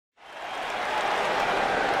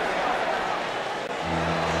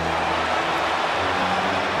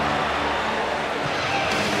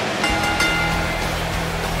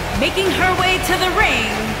making her way to the ring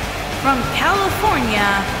from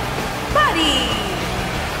California, Buddy.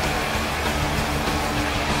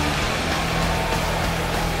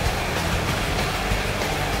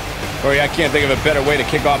 Corey, I can't think of a better way to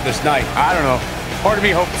kick off this night. I don't know. Part of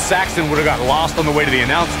me hoped Saxton would have got lost on the way to the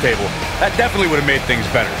announce table. That definitely would have made things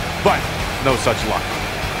better. But no such luck.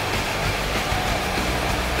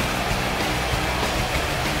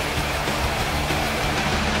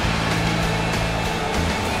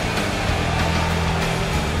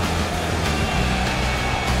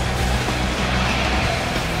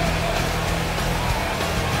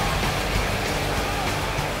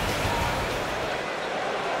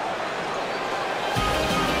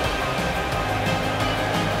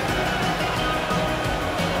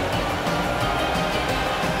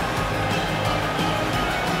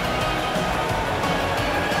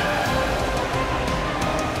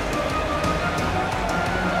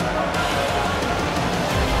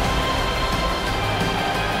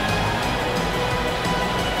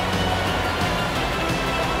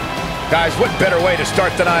 Guys, what better way to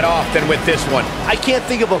start the night off than with this one? I can't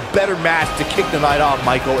think of a better match to kick the night off,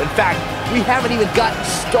 Michael. In fact, we haven't even gotten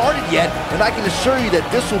started yet, and I can assure you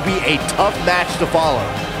that this will be a tough match to follow.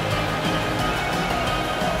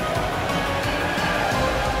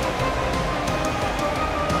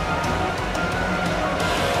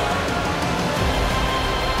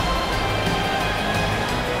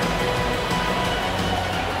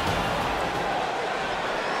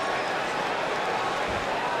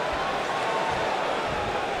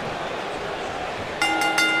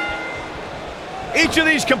 Each of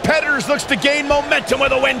these competitors looks to gain momentum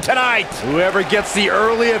with a win tonight. Whoever gets the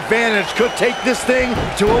early advantage could take this thing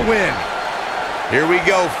to a win. Here we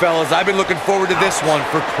go, fellas. I've been looking forward to this one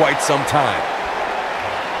for quite some time.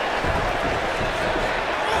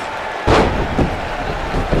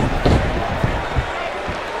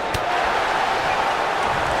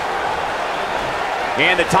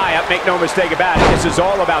 And the tie-up, make no mistake about it, this is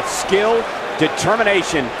all about skill,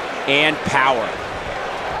 determination, and power.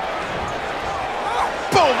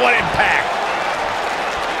 Boom, what impact!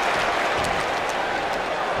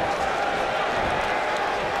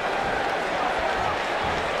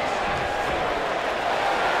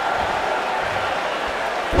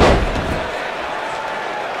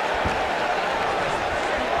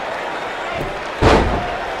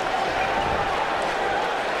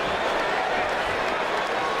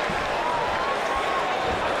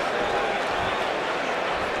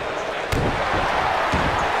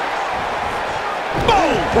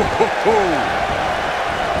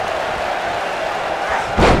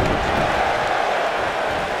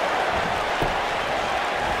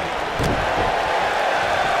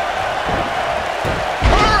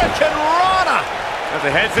 The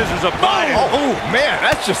head scissors of Biden. Oh, man,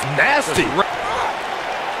 that's just nasty.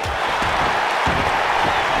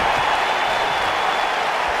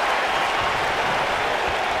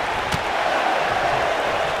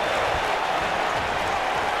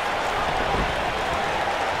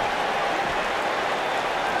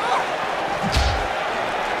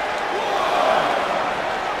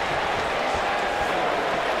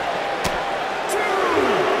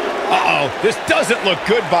 Uh-oh, this doesn't look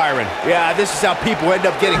good, Byron. Yeah, this is how people end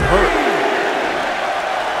up getting hurt.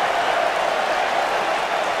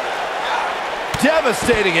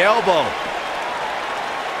 Devastating elbow.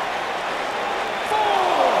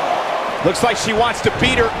 Looks like she wants to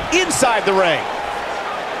beat her inside the ring.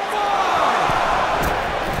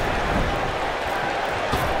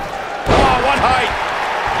 Oh, what height!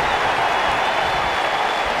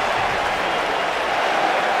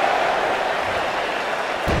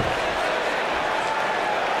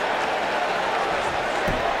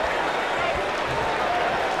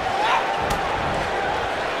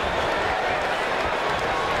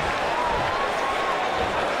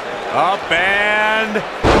 Up and...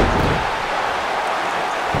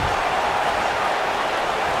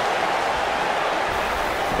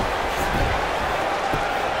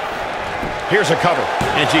 Here's a cover,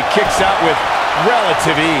 and she kicks out with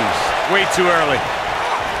relative ease. Way too early.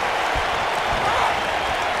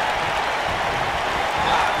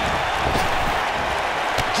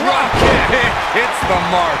 Drop kick hits the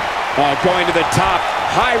mark. Going to the top,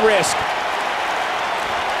 high risk.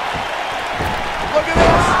 Look at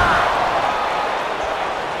this.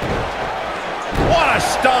 What a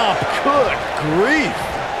stomp. Good grief.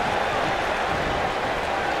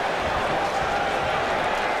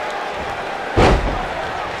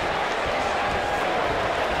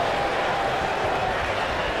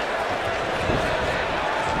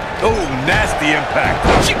 Oh, nasty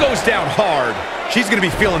impact. She goes down hard. She's going to be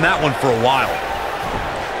feeling that one for a while.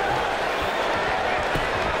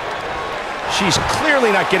 She's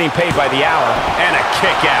clearly not getting paid by the hour. And a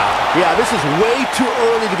kick out. Yeah, this is way too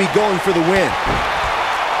early to be going for the win.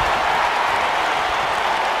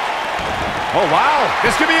 Oh, wow.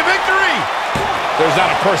 This could be a victory. There's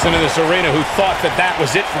not a person in this arena who thought that that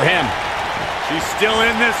was it for him. She's still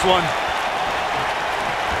in this one.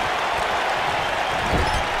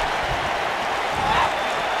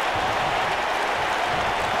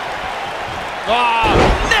 Ah,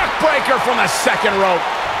 neck breaker from the second rope.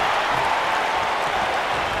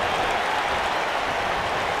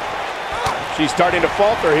 She's starting to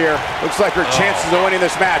falter here. Looks like her chances of winning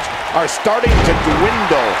this match are starting to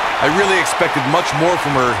dwindle. I really expected much more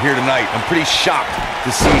from her here tonight. I'm pretty shocked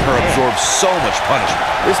to see her absorb so much punishment.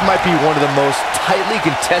 This might be one of the most tightly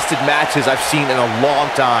contested matches I've seen in a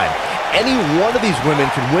long time. Any one of these women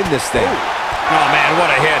can win this thing. Oh, man,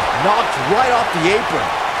 what a hit. Knocked right off the apron.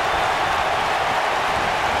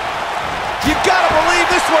 You gotta believe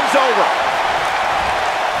this one's over.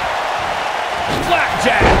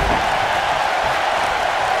 Blackjack.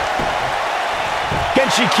 Can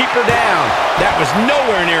she keep her down? That was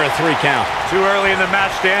nowhere near a 3 count. Too early in the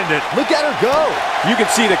match to end it. Look at her go. You can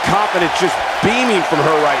see the confidence just beaming from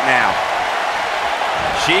her right now.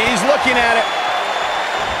 She's looking at it.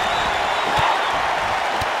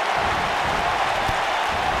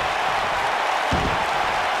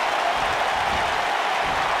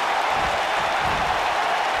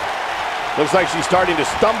 Looks like she's starting to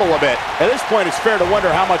stumble a bit. At this point, it's fair to wonder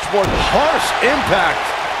how much more Harsh impact.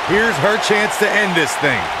 Here's her chance to end this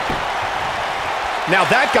thing. Now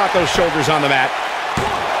that got those shoulders on the mat.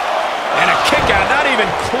 And a kick out, not even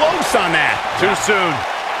close on that. Too soon.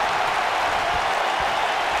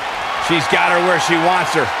 She's got her where she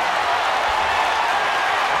wants her.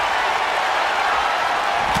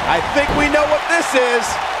 I think we know what this is.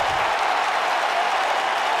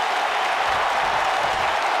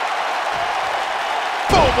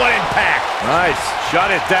 Boom, what impact. Nice. Shut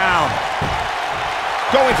it down.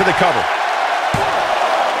 Going for the cover.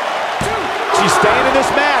 She's staying in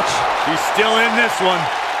this match. She's still in this one.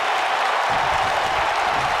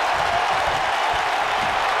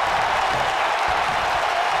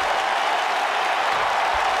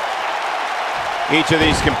 Each of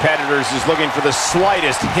these competitors is looking for the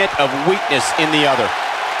slightest hint of weakness in the other.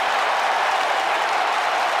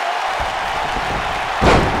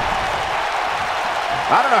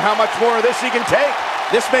 I don't know how much more of this she can take.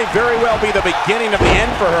 This may very well be the beginning of the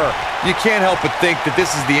end for her. You can't help but think that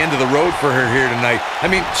this is the end of the road for her here tonight.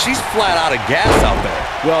 I mean, she's flat out of gas out there.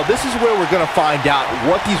 Well, this is where we're going to find out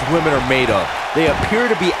what these women are made of. They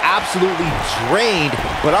appear to be absolutely drained,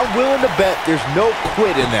 but I'm willing to bet there's no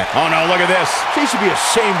quit in that. Oh, no, look at this. She should be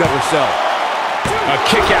ashamed of herself. A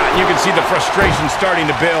kick out, and you can see the frustration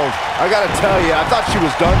starting to build. I got to tell you, I thought she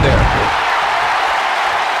was done there.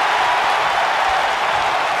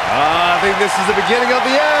 I think this is the beginning of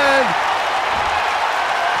the end.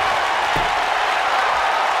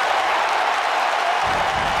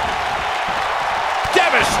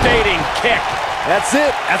 Devastating kick. That's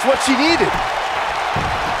it. That's what she needed.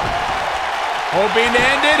 Hoping to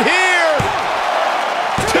end it here.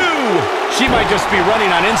 2. She might just be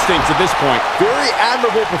running on instinct at this point. Very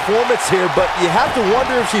admirable performance here, but you have to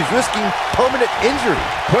wonder if she's risking permanent injury.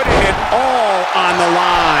 Putting it all on the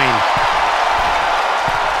line.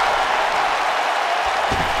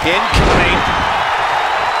 Incoming.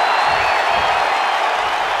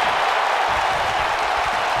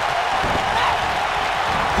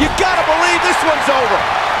 You gotta believe this one's over.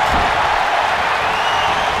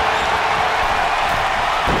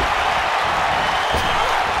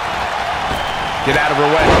 Get out of her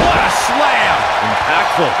way. What a slam.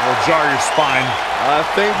 Impactful. Will jar your spine. I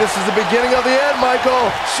think this is the beginning of the end, Michael.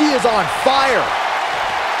 She is on fire.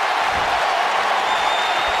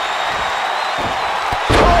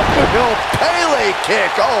 Oh, Pele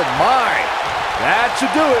kick. Oh, my. That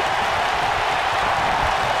should do it.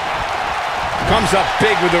 Comes up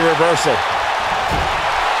big with the reversal.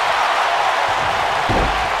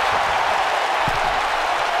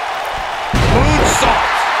 Moonsault.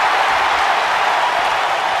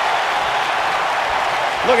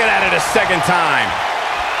 Looking at it a second time.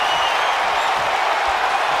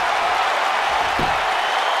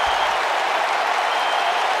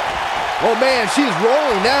 Oh, man, she's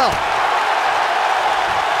rolling now.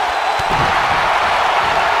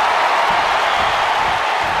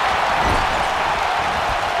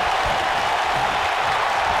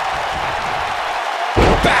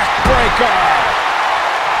 Backbreaker.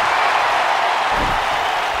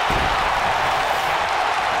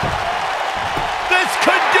 This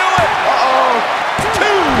could do it. Uh-oh. 2.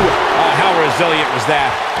 Oh, how resilient was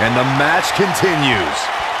that? And the match continues.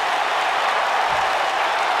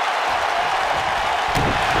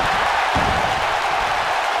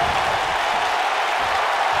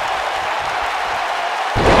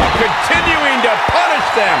 continuing to punish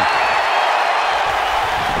them.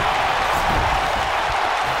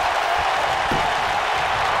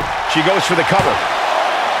 She goes for the cover.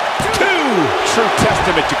 2! True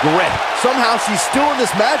testament to grit. Somehow she's still in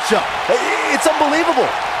this matchup. It's unbelievable.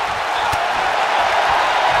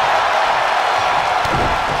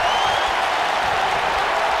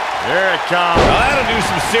 Here it comes. Well, that'll do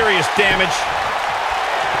some serious damage.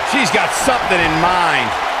 She's got something in mind.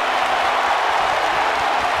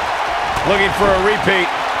 Looking for a repeat.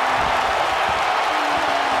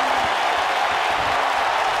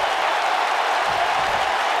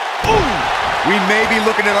 Ooh! We may be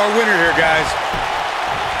looking at our winner here, guys.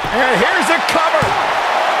 And here's a cover.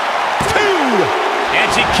 2! And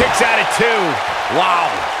she kicks out at 2. Wow.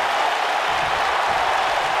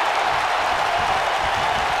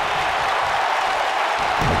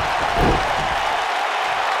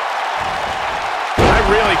 I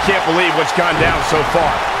really can't believe what's gone down so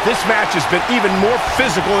far. This match has been even more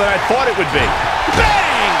physical than I thought it would be.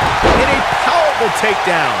 Bang! And a powerful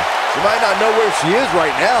takedown. She might not know where she is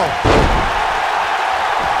right now.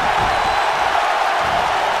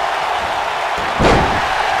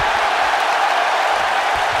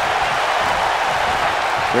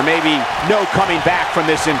 There may be no coming back from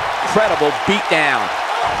this incredible beatdown.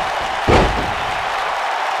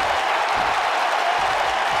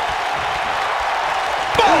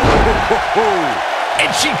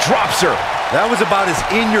 And she drops her. That was about as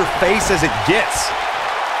in your face as it gets.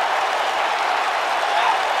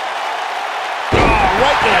 Oh,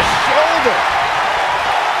 right in the shoulder.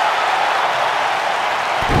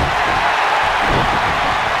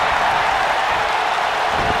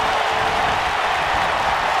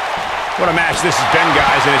 What a match this has been,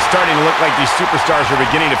 guys, and it's starting to look like these superstars are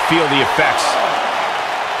beginning to feel the effects.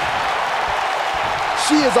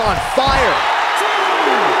 She is on fire.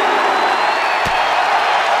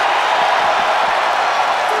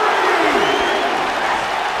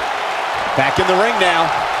 Back in the ring now.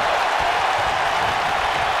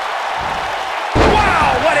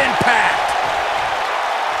 Wow, what impact!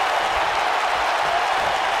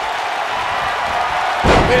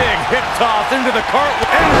 Big hip toss into the cartwheel.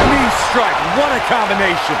 And a knee strike. What a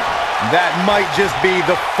combination. That might just be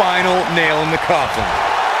the final nail in the coffin.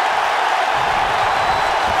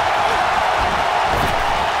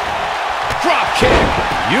 Drop kick.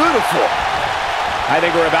 Beautiful. I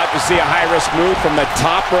think we're about to see a high-risk move from the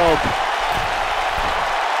top rope.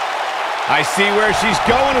 I see where she's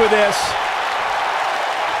going with this.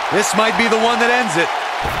 This might be the one that ends it.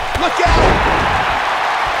 Look out!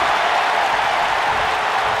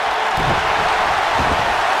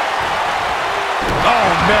 Oh,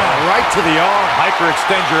 man, right to the arm.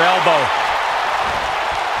 Hyperextend your elbow.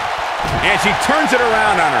 And she turns it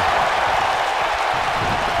around on her.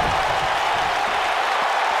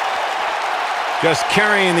 Just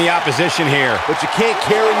carrying the opposition here. But you can't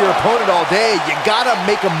carry your opponent all day. You gotta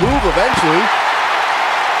make a move eventually.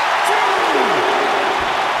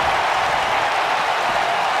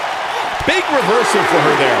 Big reversal for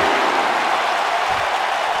her there.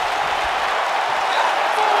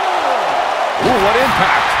 Ooh, what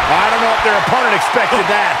impact. I don't know if their opponent expected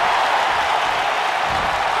that.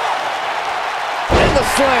 And the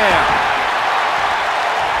slam.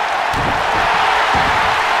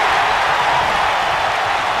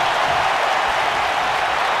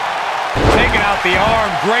 Taking out the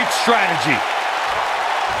arm. Great strategy.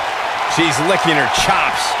 She's licking her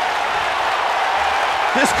chops.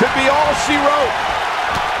 This could be all she wrote.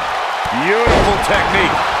 Beautiful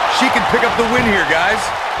technique. She can pick up the win here, guys.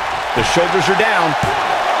 The shoulders are down.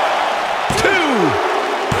 2, 3.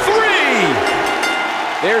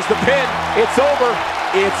 There's the pin. It's over.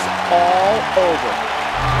 It's all over.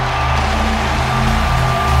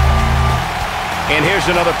 And here's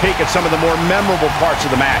another peek at some of the more memorable parts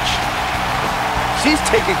of the match. She's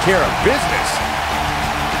taking care of business.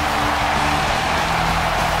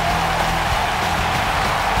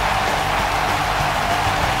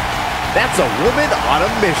 That's a woman on a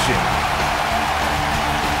mission.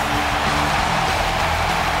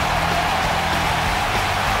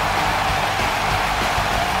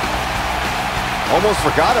 Almost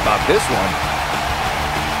forgot about this one.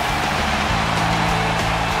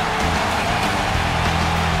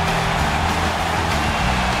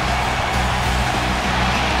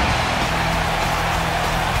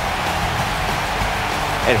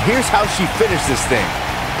 And here's how she finished this thing.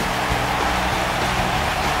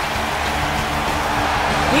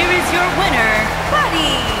 Here is your winner,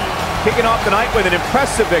 Buddy. Kicking off the night with an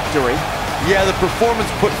impressive victory. Yeah, the performance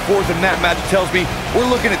put forth in that match tells me we're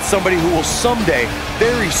looking at somebody who will someday,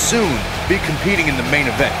 very soon, be competing in the main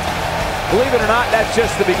event. Believe it or not, that's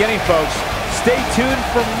just the beginning, folks. Stay tuned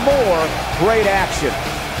for more great action.